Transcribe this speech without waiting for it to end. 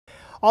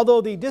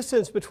Although the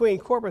distance between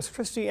Corpus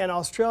Christi and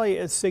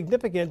Australia is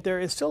significant, there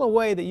is still a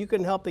way that you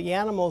can help the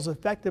animals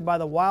affected by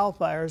the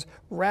wildfires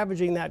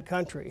ravaging that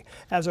country.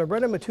 As our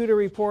Brenda Matuda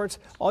reports,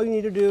 all you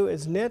need to do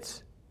is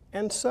knit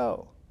and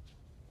sew.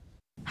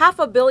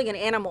 500 million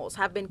animals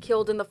have been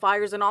killed in the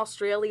fires in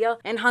Australia,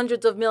 and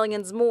hundreds of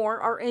millions more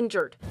are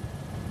injured.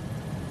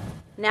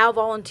 Now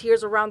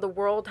volunteers around the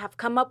world have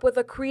come up with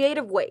a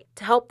creative way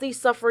to help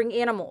these suffering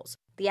animals.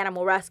 The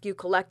animal rescue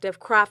collective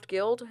Craft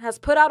Guild has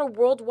put out a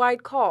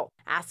worldwide call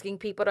asking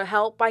people to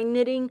help by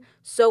knitting,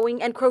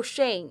 sewing, and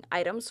crocheting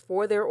items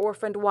for their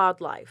orphaned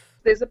wildlife.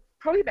 There's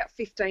probably about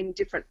 15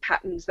 different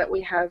patterns that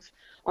we have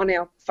on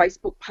our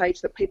Facebook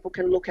page that people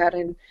can look at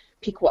and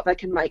pick what they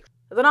can make.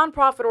 The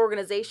nonprofit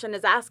organization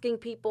is asking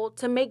people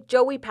to make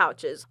joey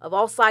pouches of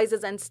all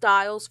sizes and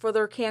styles for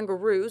their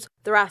kangaroos.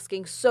 They're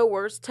asking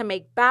sewers to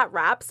make bat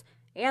wraps,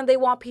 and they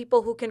want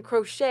people who can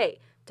crochet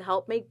to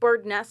help make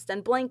bird nests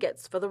and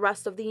blankets for the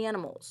rest of the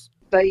animals.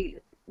 They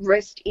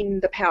rest in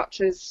the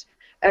pouches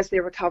as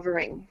they're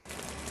recovering.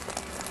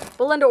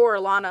 Belinda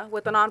Orellana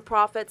with the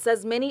nonprofit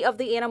says many of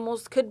the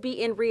animals could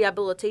be in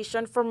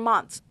rehabilitation for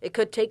months. It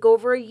could take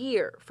over a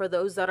year for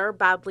those that are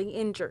badly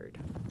injured.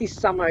 This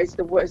summer is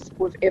the worst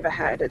we've ever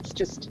had. It's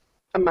just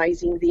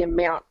amazing the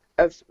amount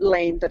of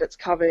land that it's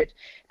covered,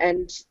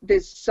 and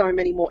there's so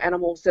many more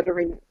animals that are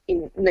in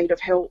need of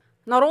help.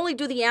 Not only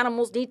do the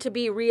animals need to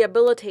be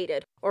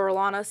rehabilitated,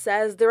 Orellana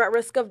says they're at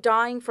risk of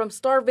dying from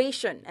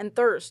starvation and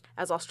thirst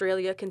as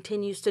Australia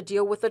continues to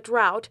deal with a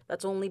drought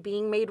that's only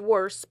being made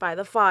worse by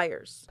the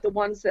fires. The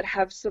ones that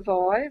have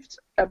survived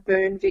are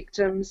burn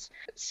victims,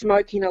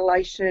 smoke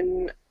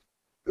inhalation,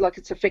 like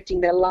it's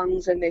affecting their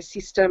lungs and their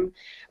system,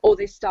 or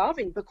they're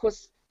starving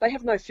because they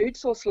have no food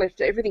source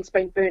left. Everything's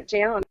been burnt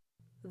down.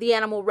 The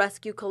animal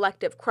rescue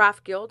collective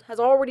Craft Guild has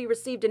already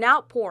received an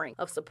outpouring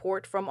of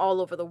support from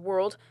all over the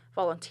world.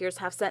 Volunteers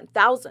have sent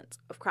thousands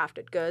of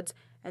crafted goods,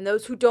 and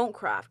those who don't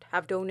craft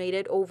have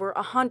donated over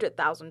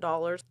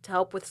 $100,000 to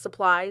help with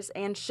supplies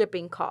and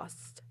shipping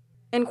costs.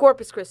 In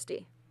Corpus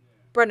Christi,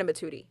 Brenda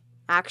Matuda,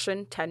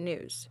 Action 10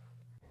 News.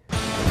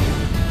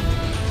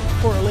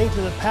 For a link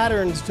to the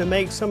patterns to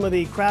make some of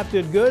the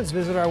crafted goods,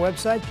 visit our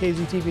website,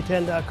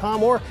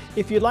 kztv10.com, or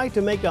if you'd like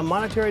to make a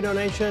monetary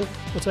donation,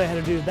 we'll tell you how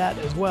to do that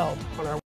as well on our